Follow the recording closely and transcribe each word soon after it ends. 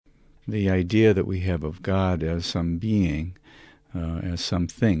the idea that we have of God as some being, as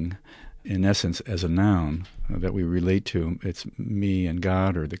something, in essence as a noun that we relate to, it's me and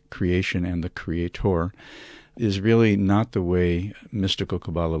God, or the creation and the creator, is really not the way mystical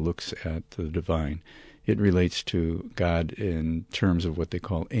Kabbalah looks at the divine. It relates to God in terms of what they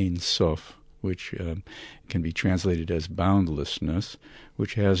call Ein Sof, which can be translated as boundlessness,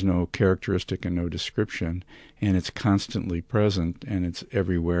 which has no characteristic and no description, and it's constantly present, and it's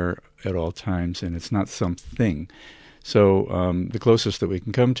everywhere at all times, and it's not something. So the closest that we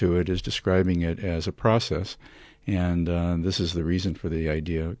can come to it is describing it as a process, and this is the reason for the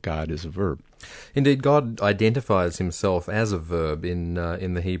idea God is a verb. Indeed, God identifies himself as a verb in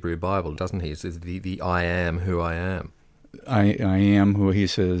the Hebrew Bible, doesn't he? He says, the I am who I am. I am who he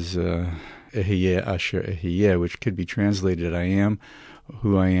says, Ehyeh asher ehyeh, which could be translated I am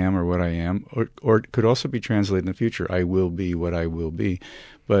who I am or what I am, or it could also be translated in the future, I will be what I will be.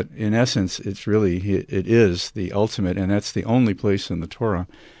 But in essence, it is the ultimate, and that's the only place in the Torah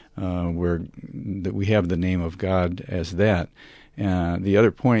where that we have the name of God as that. The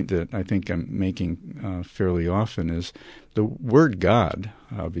other point that I think I'm making fairly often is the word God,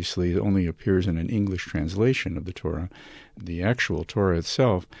 obviously, only appears in an English translation of the Torah. The actual Torah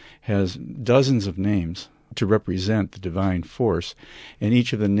itself has dozens of names to represent the divine force, and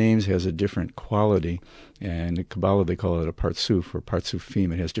each of the names has a different quality. And in Kabbalah they call it a partsuf or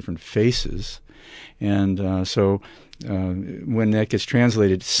partsufim. It has different faces. And so when that gets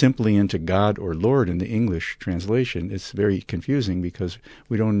translated simply into God or Lord in the English translation, it's very confusing because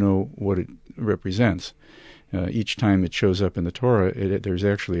we don't know what it represents. Each time it shows up in the Torah, there's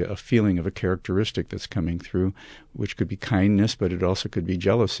actually a feeling of a characteristic that's coming through, which could be kindness, but it also could be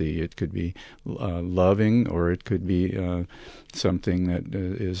jealousy. It could be loving, or it could be something that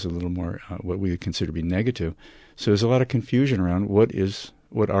is a little more what we would consider to be negative. So there's a lot of confusion around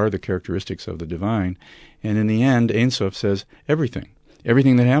what are the characteristics of the divine. And in the end, Ein Sof says everything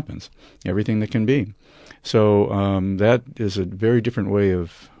that happens, everything that can be. So that is a very different way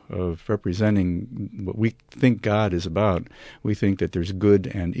of representing what we think God is about. We think that there's good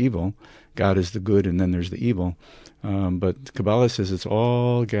and evil. God is the good, and then there's the evil. But Kabbalah says it's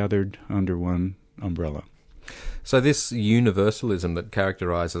all gathered under one umbrella. So this universalism that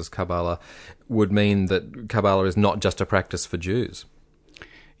characterizes Kabbalah would mean that Kabbalah is not just a practice for Jews.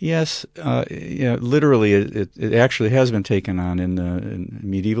 Yes, literally, it actually has been taken on in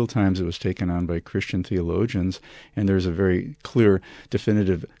medieval times. It was taken on by Christian theologians, and there's a very clear,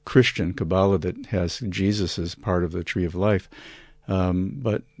 definitive Christian Kabbalah that has Jesus as part of the tree of life.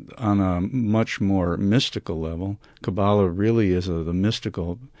 But on a much more mystical level, Kabbalah really is the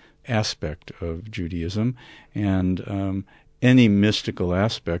mystical aspect of Judaism, and any mystical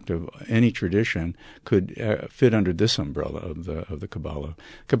aspect of any tradition could fit under this umbrella of the Kabbalah.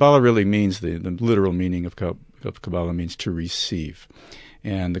 Kabbalah really means the literal meaning of Kabbalah means to receive,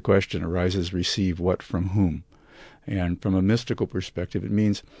 and the question arises: receive what from whom? And from a mystical perspective, it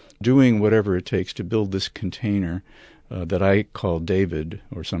means doing whatever it takes to build this container that I call David,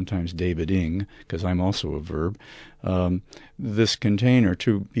 or sometimes Daviding, because I'm also a verb. This container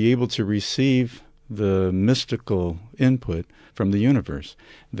to be able to receive the mystical input from the universe.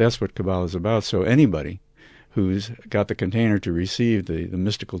 That's what Kabbalah is about. So anybody who's got the container to receive the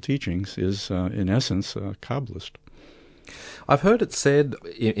mystical teachings is, in essence, a Kabbalist. I've heard it said,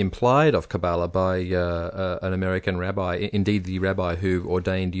 implied of Kabbalah by an American rabbi, indeed the rabbi who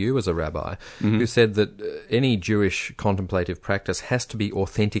ordained you as a rabbi, who said that any Jewish contemplative practice has to be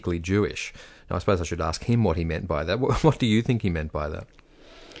authentically Jewish. Now, I suppose I should ask him what he meant by that. What do you think he meant by that?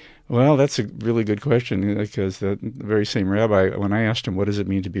 Well, that's a really good question, because the very same rabbi, when I asked him what does it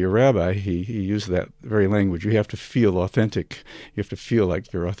mean to be a rabbi, he used that very language. You have to feel authentic. You have to feel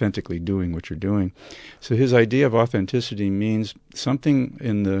like you're authentically doing what you're doing. So his idea of authenticity means something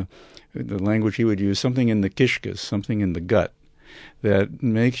in the language he would use, something in the kishkas, something in the gut, that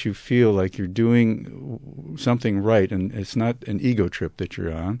makes you feel like you're doing something right, and it's not an ego trip that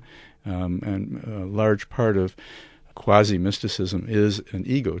you're on. And a large part of quasi-mysticism is an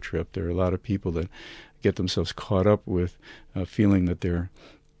ego trip. There are a lot of people that get themselves caught up with feeling that they're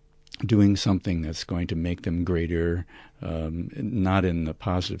doing something that's going to make them greater, not in the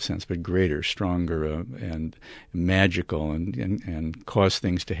positive sense, but greater, stronger, and magical, and cause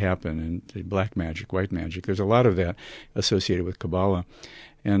things to happen, and black magic, white magic. There's a lot of that associated with Kabbalah.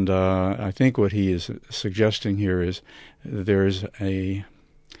 And I think what he is suggesting here is there's a...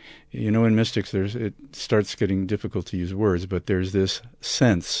 in mystics, it starts getting difficult to use words, but there's this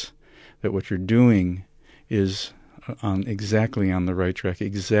sense that what you're doing is exactly on the right track.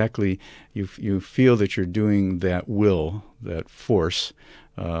 Exactly, you feel that you're doing that will, that force,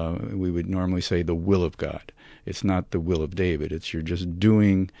 we would normally say the will of God. It's not the will of David. It's you're just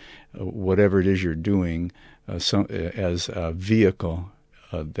doing whatever it is you're doing as a vehicle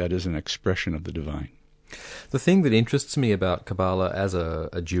that is an expression of the divine. The thing that interests me about Kabbalah as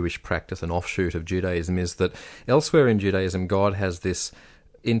a Jewish practice, an offshoot of Judaism, is that elsewhere in Judaism, God has this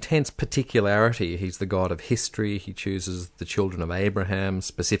intense particularity. He's the God of history. He chooses the children of Abraham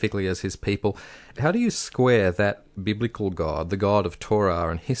specifically as his people. How do you square that biblical God, the God of Torah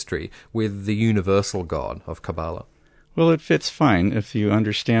and history, with the universal God of Kabbalah? Well, it fits fine if you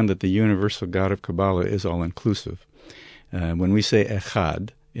understand that the universal God of Kabbalah is all-inclusive. When we say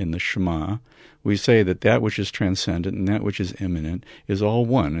Echad in the Shema, we say that which is transcendent and that which is immanent is all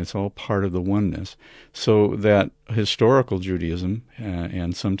one. It's all part of the oneness. So that historical Judaism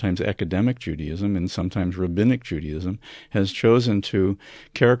and sometimes academic Judaism and sometimes rabbinic Judaism has chosen to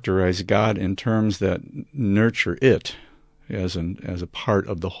characterize God in terms that nurture it as a part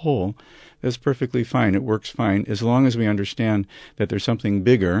of the whole. That's perfectly fine. It works fine as long as we understand that there's something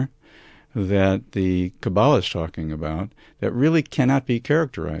bigger that the Kabbalah is talking about that really cannot be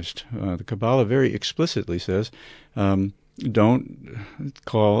characterized. The Kabbalah very explicitly says, don't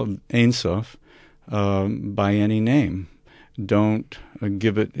call Ein Sof by any name. Don't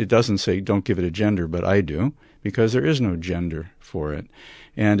give it doesn't say don't give it a gender, but I do, because there is no gender for it.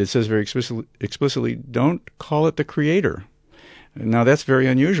 And it says very explicitly, don't call it the Creator. Now, that's very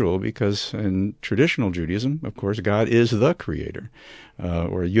unusual because in traditional Judaism, of course, God is the Creator,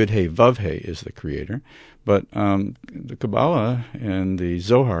 or Yud-He Vav-He is the Creator. But the Kabbalah and the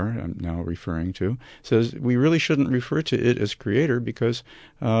Zohar, I'm now referring to, says we really shouldn't refer to it as Creator because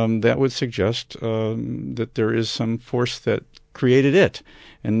that would suggest that there is some force that created it,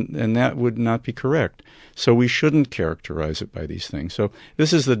 and that would not be correct. So we shouldn't characterize it by these things. So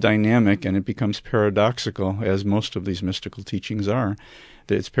this is the dynamic, and it becomes paradoxical, as most of these mystical teachings are,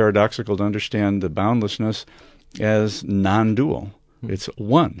 that it's paradoxical to understand the boundlessness as non-dual. It's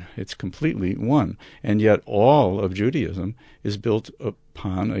one. It's completely one. And yet all of Judaism is built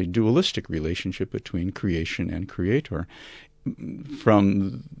upon a dualistic relationship between creation and creator.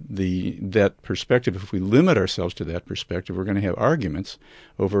 From that perspective, if we limit ourselves to that perspective, we're going to have arguments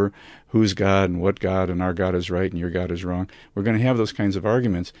over who's God and what God, and our God is right and your God is wrong. We're going to have those kinds of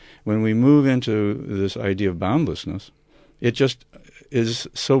arguments. When we move into this idea of boundlessness, it just is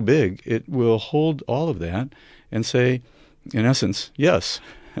so big, it will hold all of that and say, in essence, yes,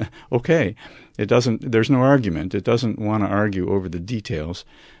 okay. There's no argument. It doesn't want to argue over the details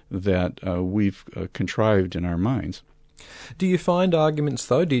that we've contrived in our minds. Do you find arguments,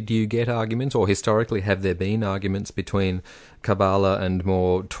 though? Do you get arguments, or historically have there been arguments between Kabbalah and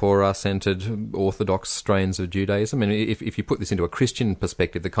more Torah-centered Orthodox strains of Judaism? And if you put this into a Christian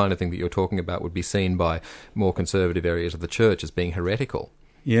perspective, the kind of thing that you're talking about would be seen by more conservative areas of the church as being heretical.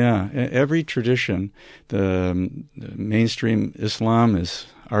 Yeah, every tradition, the mainstream Islam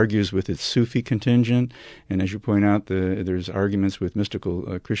argues with its Sufi contingent, and as you point out, there's arguments with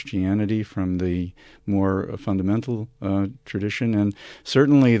mystical Christianity from the more fundamental tradition, and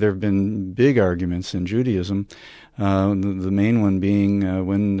certainly there have been big arguments in Judaism, the main one being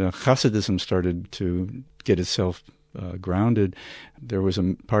when Hasidism started to get itself grounded. There was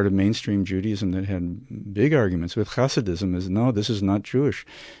a part of mainstream Judaism that had big arguments with Hasidism. No, this is not Jewish.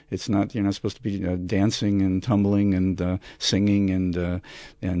 It's not. You're not supposed to be dancing and tumbling and singing and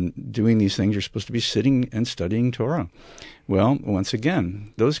doing these things. You're supposed to be sitting and studying Torah. Well, once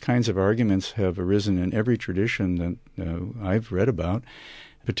again, those kinds of arguments have arisen in every tradition that I've read about,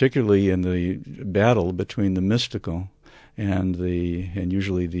 particularly in the battle between the mystical and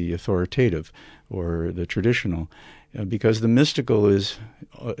usually the authoritative or the traditional. Because the mystical it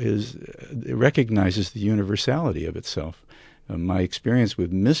recognizes the universality of itself. My experience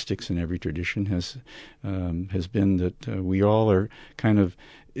with mystics in every tradition has been that we all are kind of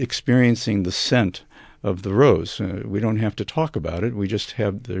experiencing the scent of the rose. We don't have to talk about it. We just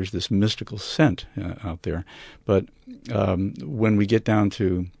there's this mystical scent out there. But when we get down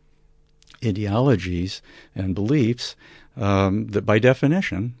to ideologies and beliefs, that by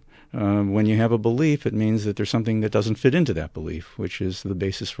definition, when you have a belief, it means that there's something that doesn't fit into that belief, which is the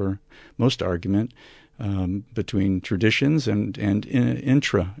basis for most argument between traditions and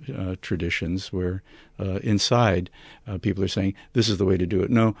intra-traditions, where inside people are saying, this is the way to do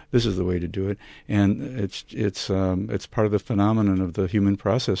it. No, this is the way to do it. And it's part of the phenomenon of the human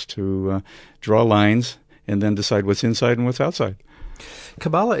process to draw lines and then decide what's inside and what's outside.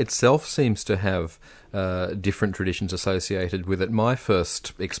 Kabbalah itself seems to have different traditions associated with it. My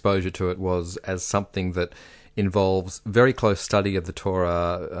first exposure to it was as something that involves very close study of the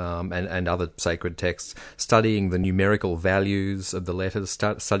Torah and other sacred texts, studying the numerical values of the letters,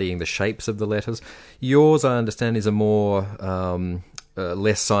 studying the shapes of the letters. Yours, I understand, is a more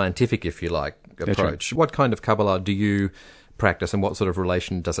less scientific, if you like, approach. Right. What kind of Kabbalah do you practice, and what sort of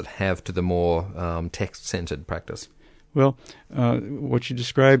relation does it have to the more text-centered practice? Well, what you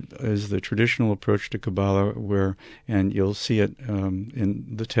described is the traditional approach to Kabbalah, and you'll see it in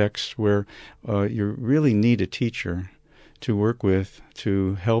the text, where you really need a teacher to work with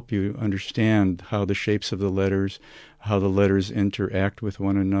to help you understand how the shapes of the letters, how the letters interact with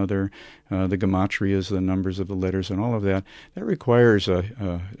one another, the gematrias, the numbers of the letters, and all of that. That requires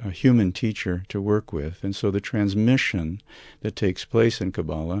a human teacher to work with. And so the transmission that takes place in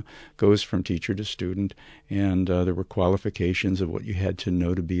Kabbalah goes from teacher to student, and there were qualifications of what you had to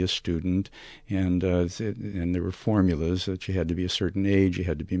know to be a student, and there were formulas that you had to be a certain age, you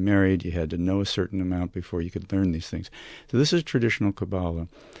had to be married, you had to know a certain amount before you could learn these things. So this is traditional Kabbalah.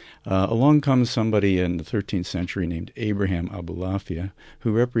 Along comes somebody in the 13th century named Abraham Abulafia,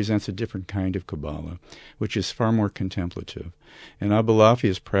 who represents a different kind of Kabbalah, which is far more contemplative. And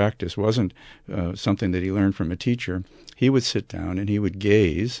Abulafia's practice wasn't something that he learned from a teacher. He would sit down and he would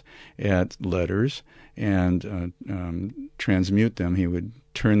gaze at letters and transmute them. He would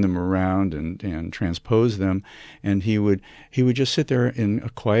turn them around and transpose them, and he would just sit there in a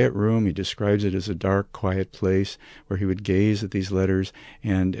quiet room. He describes it as a dark, quiet place where he would gaze at these letters,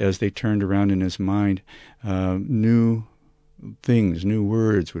 and as they turned around in his mind, new things, new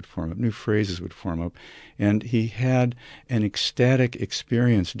words would form up, new phrases would form up, and he had an ecstatic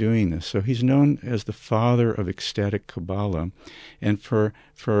experience doing this. So he's known as the father of ecstatic Kabbalah, and for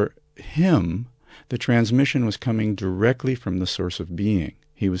him, the transmission was coming directly from the source of being.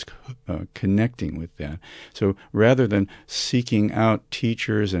 He was connecting with that. So rather than seeking out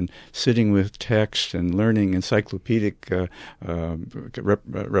teachers and sitting with text and learning encyclopedic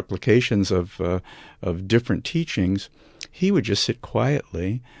replications of different teachings, he would just sit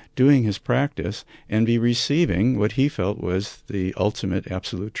quietly doing his practice and be receiving what he felt was the ultimate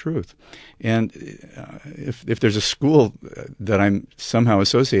absolute truth. And if there's a school that I'm somehow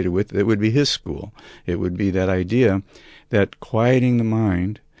associated with, it would be his school. It would be that idea that quieting the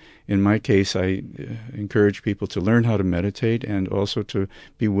mind. In my case, I encourage people to learn how to meditate and also to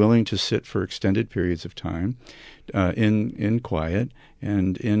be willing to sit for extended periods of time in quiet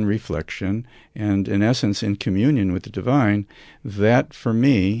and in reflection and, in essence, in communion with the divine. That, for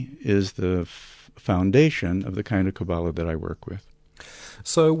me, is the foundation of the kind of Kabbalah that I work with.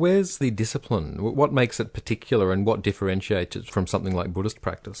 So where's the discipline? What makes it particular, and what differentiates it from something like Buddhist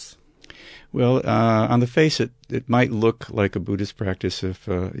practice? Well, on the face, it might look like a Buddhist practice if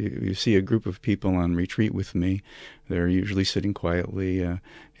you see a group of people on retreat with me. They're usually sitting quietly,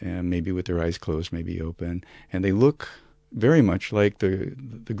 and maybe with their eyes closed, maybe open, and they look very much like the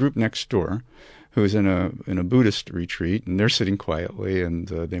group next door, who's in a Buddhist retreat, and they're sitting quietly, and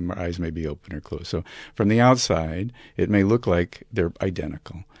their eyes may be open or closed. So from the outside, it may look like they're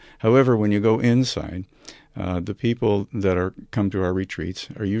identical. However, when you go inside, the people that come to our retreats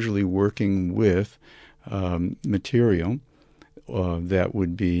are usually working with material that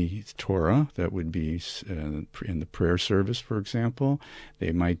would be Torah, that would be in the prayer service, for example.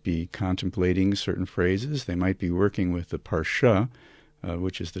 They might be contemplating certain phrases. They might be working with the Parsha,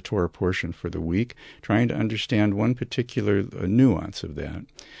 which is the Torah portion for the week, trying to understand one particular nuance of that.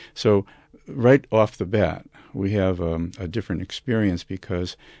 So right off the bat, we have a different experience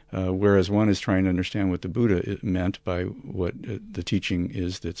because whereas one is trying to understand what the Buddha meant by what the teaching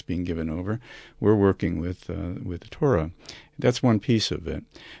is that's being given over, we're working with the Torah. That's one piece of it.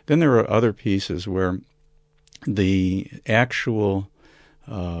 Then there are other pieces where the actual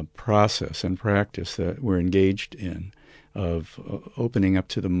process and practice that we're engaged in of opening up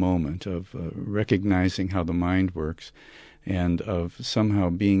to the moment, of recognizing how the mind works, and of somehow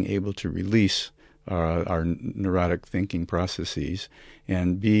being able to release our neurotic thinking processes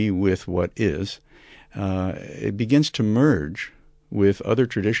and be with what is, it begins to merge with other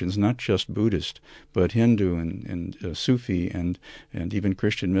traditions, not just Buddhist, but Hindu and Sufi and even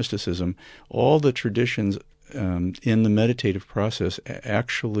Christian mysticism. All the traditions in the meditative process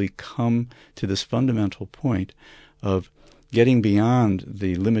actually come to this fundamental point of getting beyond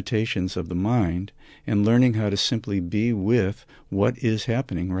the limitations of the mind and learning how to simply be with what is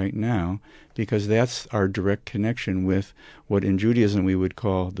happening right now, because that's our direct connection with what in Judaism we would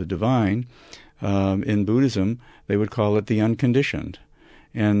call the divine. In Buddhism, they would call it the unconditioned.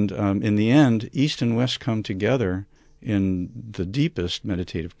 And in the end, East and West come together in the deepest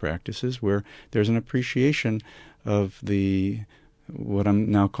meditative practices where there's an appreciation of the what I'm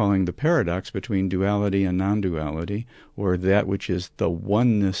now calling the paradox between duality and non-duality, or that which is the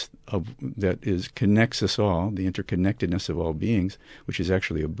oneness connects us all, the interconnectedness of all beings, which is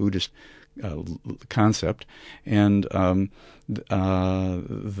actually a Buddhist concept, and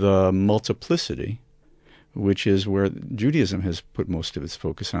the multiplicity, which is where Judaism has put most of its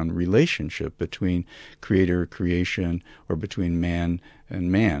focus on relationship between creator, creation, or between man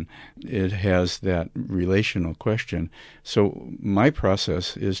and man. It has that relational question. So my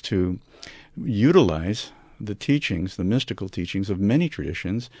process is to utilize the teachings, the mystical teachings of many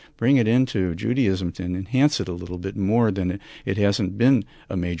traditions, bring it into Judaism and enhance it a little bit more than it hasn't been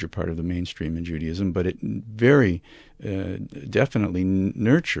a major part of the mainstream in Judaism, but it very definitely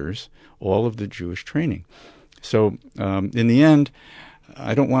nurtures all of the Jewish training. So in the end,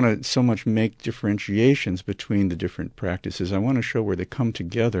 I don't want to so much make differentiations between the different practices. I want to show where they come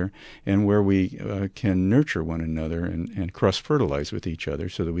together and where we can nurture one another and cross-fertilize with each other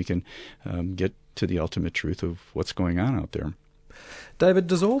so that we can get to the ultimate truth of what's going on out there. David,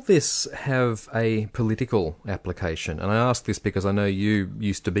 does all this have a political application? And I ask this because I know you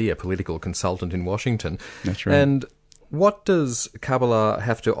used to be a political consultant in Washington. That's right. And what does Kabbalah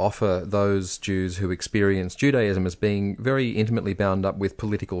have to offer those Jews who experience Judaism as being very intimately bound up with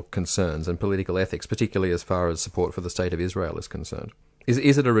political concerns and political ethics, particularly as far as support for the State of Israel is concerned?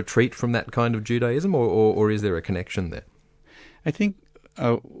 Is it a retreat from that kind of Judaism, or is there a connection there? I think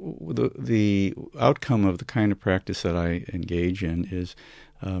the outcome of the kind of practice that I engage in is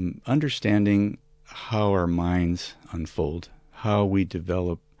understanding how our minds unfold, how we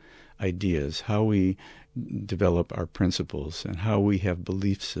develop ideas, how we develop our principles, and how we have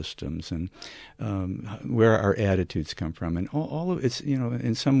belief systems, and where our attitudes come from, and all of it's,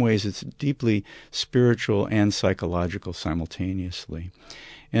 in some ways it's deeply spiritual and psychological simultaneously.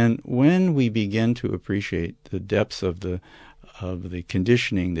 And when we begin to appreciate the depths of the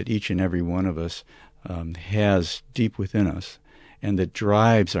conditioning that each and every one of us has deep within us, and that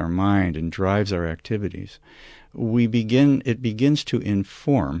drives our mind and drives our activities, it begins to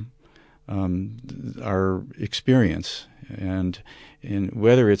inform our experience, and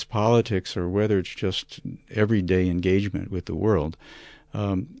whether it's politics or whether it's just everyday engagement with the world.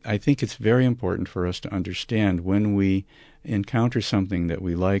 I think it's very important for us to understand when we encounter something that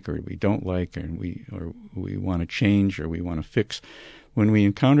we like or we don't like, or we want to change or we want to fix. When we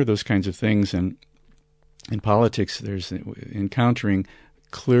encounter those kinds of things, and in politics, there's encountering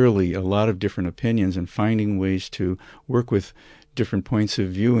clearly a lot of different opinions and finding ways to work with different points of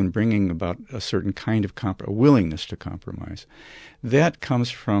view and bringing about a certain kind of a willingness to compromise. That comes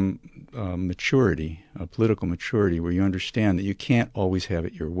from maturity, political maturity, where you understand that you can't always have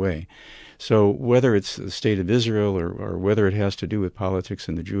it your way. So whether it's the State of Israel or whether it has to do with politics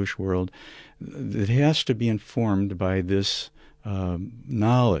in the Jewish world, it has to be informed by this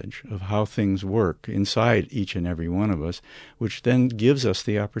knowledge of how things work inside each and every one of us, which then gives us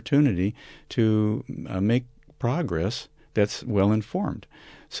the opportunity to make progress that's well-informed.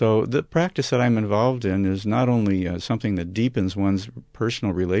 So the practice that I'm involved in is not only something that deepens one's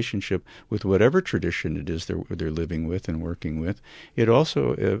personal relationship with whatever tradition it is they're living with and working with. It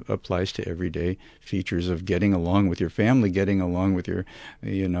also applies to everyday features of getting along with your family, getting along with your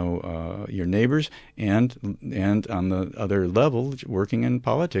neighbors, and on the other level, working in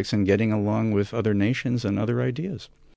politics and getting along with other nations and other ideas.